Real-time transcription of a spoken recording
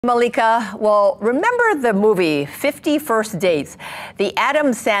Malika, well, remember the movie 50 First Dates, the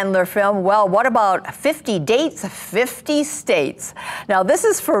Adam Sandler film? Well, what about 50 Dates, 50 States? Now, this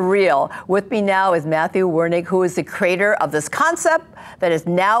is for real. With me now is Matthew Wernick, who is the creator of this concept that is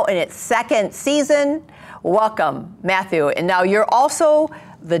now in its second season. Welcome, Matthew. And now you're also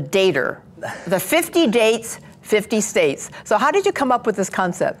the dater, the 50 Dates, 50 States. So how did you come up with this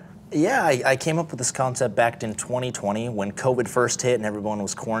concept? Yeah, I came up with this concept back in 2020 when COVID first hit and everyone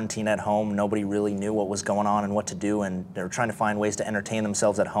was quarantined at home. Nobody really knew what was going on and what to do, and they were trying to find ways to entertain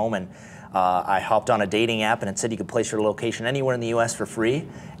themselves at home. And I hopped on a dating app and it said you could place your location anywhere in the U.S. for free.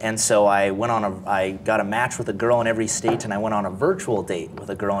 And so I got a match with a girl in every state, and I went on a virtual date with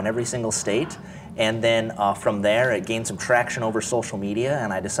a girl in every single state. And then from there, it gained some traction over social media,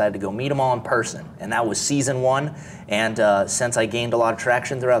 and I decided to go meet them all in person. And that was season 1. And since I gained a lot of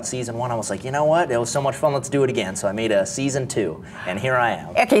traction throughout season 1, I was like, you know what? It was so much fun. Let's do it again. So I made a season 2, and here I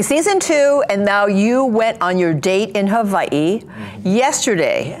am. Okay, season 2, and now you went on your date in Hawaii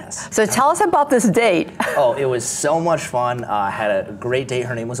yesterday. Yes. So tell us about this date. Oh, it was so much fun. I had a great date.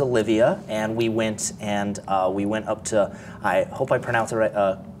 Her name was Olivia, and we went up to, I hope I pronounced it right,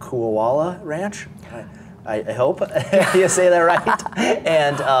 Kuawala Ranch. I hope you say that right.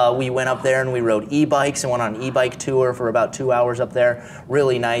 And we went up there and we rode e-bikes and went on an e-bike tour for about 2 hours up there.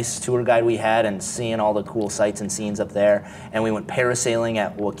 Really nice tour guide we had, and seeing all the cool sights and scenes up there. And we went parasailing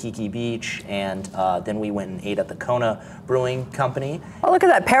at Waikiki Beach, and then we went and ate at the Kona Brewing Company. Oh, look at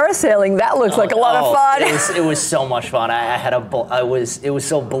that parasailing. That looks like a lot of fun. It was so much fun. It was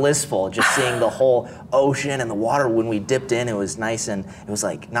so blissful just seeing the whole ocean and the water. When we dipped in, it was nice, and it was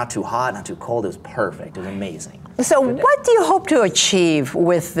like not too hot, not too cold. It was perfect. It was amazing. So what do you hope to achieve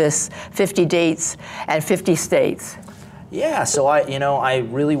with this 50 Dates and 50 States? Yeah, so I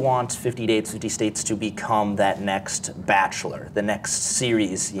really want 50 Dates, 50 States to become that next Bachelor, the next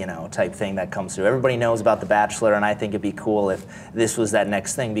series, type thing that comes through. Everybody knows about The Bachelor, and I think it'd be cool if this was that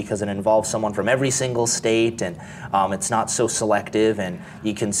next thing, because it involves someone from every single state, and it's not so selective, and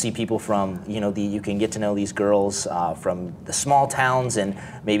you can see people from, you can get to know these girls from the small towns and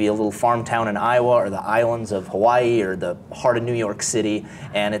maybe a little farm town in Iowa or the islands of Hawaii or the heart of New York City,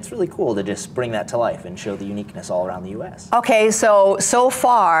 and it's really cool to just bring that to life and show the uniqueness all around the U.S. Okay, so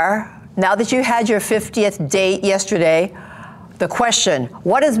far, now that you had your 50th date yesterday, the question,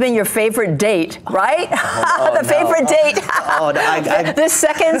 what has been your favorite date, right? Favorite date this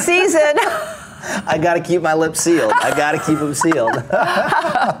second season. I got to keep my lips sealed. I got to keep them sealed.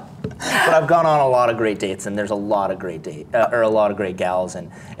 But I've gone on a lot of great dates, and there's a lot of great gals,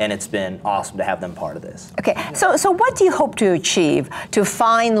 and it's been awesome to have them part of this. Okay, so what do you hope to achieve? To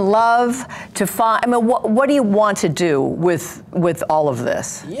find love? What do you want to do with all of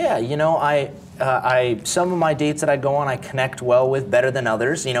this? Yeah, some of my dates that I go on, I connect well with better than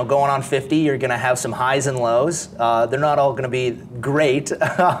others. Going on 50, you're going to have some highs and lows. They're not all going to be great. You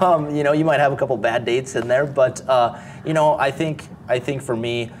might have a couple bad dates in there, but I think for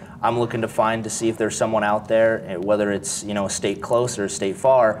me, I'm looking to see if there's someone out there, whether it's a state close or a state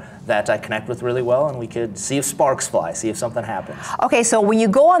far, that I connect with really well, and we could see if sparks fly, see if something happens. Okay, so when you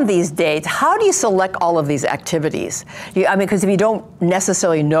go on these dates, how do you select all of these activities? Because if you don't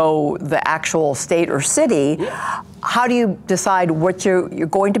necessarily know the actual state or city, how do you decide what you're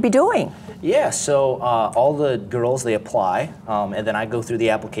going to be doing? Yeah, so all the girls, they apply, and then I go through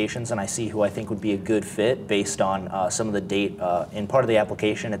the applications and I see who I think would be a good fit based on some of the date. In part of the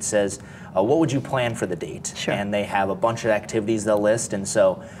application, it says, what would you plan for the date? Sure. And they have a bunch of activities they'll list, and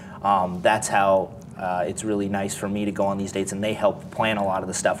so that's how it's really nice for me to go on these dates, and they help plan a lot of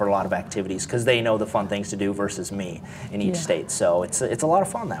the stuff or a lot of activities because they know the fun things to do versus me in each state. So it's a lot of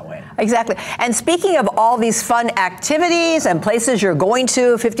fun that way. Exactly. And speaking of all these fun activities and places you're going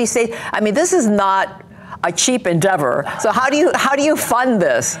to, 50 states, this is not a cheap endeavor. So how do you fund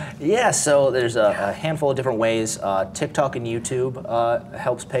this? Yeah, so there's a handful of different ways. TikTok and YouTube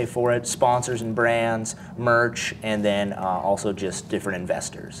helps pay for it, sponsors and brands, merch, and then also just different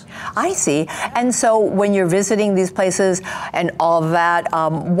investors. I see. And so when you're visiting these places and all of that,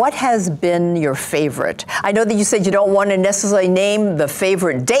 what has been your favorite? I know that you said you don't want to necessarily name the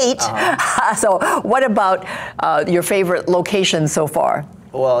favorite date. So what about your favorite location so far?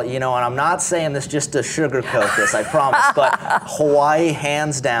 Well, and I'm not saying this just to sugarcoat this, I promise, but Hawaii,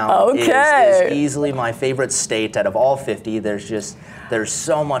 hands down, is easily my favorite state out of all 50. There's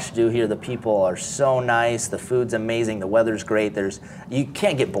so much to do here. The people are so nice. The food's amazing. The weather's great. You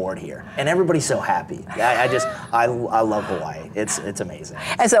can't get bored here, and everybody's so happy. I love Hawaii. It's amazing.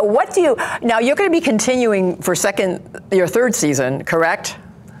 And so, now you're going to be continuing for your third season, correct?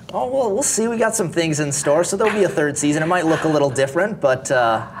 Oh, well, we'll see. We got some things in store, so there'll be a third season. It might look a little different, but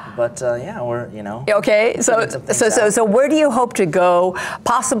yeah, we're, you know. Okay, so where do you hope to go,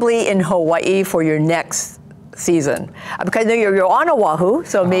 possibly in Hawaii, for your next season? Because you're on Oahu,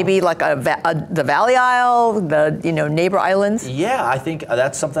 so maybe like the Valley Isle, the neighbor islands. Yeah, I think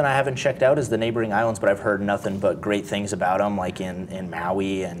that's something I haven't checked out, is the neighboring islands, but I've heard nothing but great things about them, like in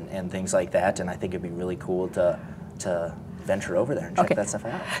Maui and things like that. And I think it'd be really cool to venture over there and check that stuff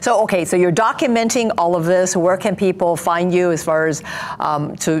out. So you're documenting all of this. Where can people find you as far as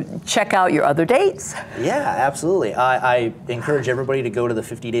to check out your other dates? Yeah, absolutely. I encourage everybody to go to the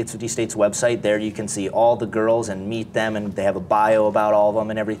 50 Dates, 50 States website. There you can see all the girls and meet them, and they have a bio about all of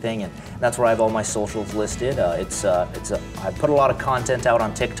them and everything. And that's where I have all my socials listed. I put a lot of content out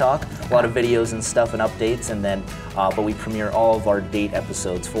on TikTok, a lot of videos and stuff and updates, and then but we premiere all of our date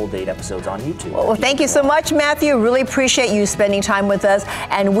episodes, full date episodes on YouTube. Well, thank you so much, Matthew. Really appreciate you spending time with us,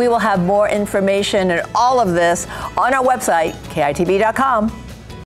 and we will have more information and all of this on our website, KITV.com.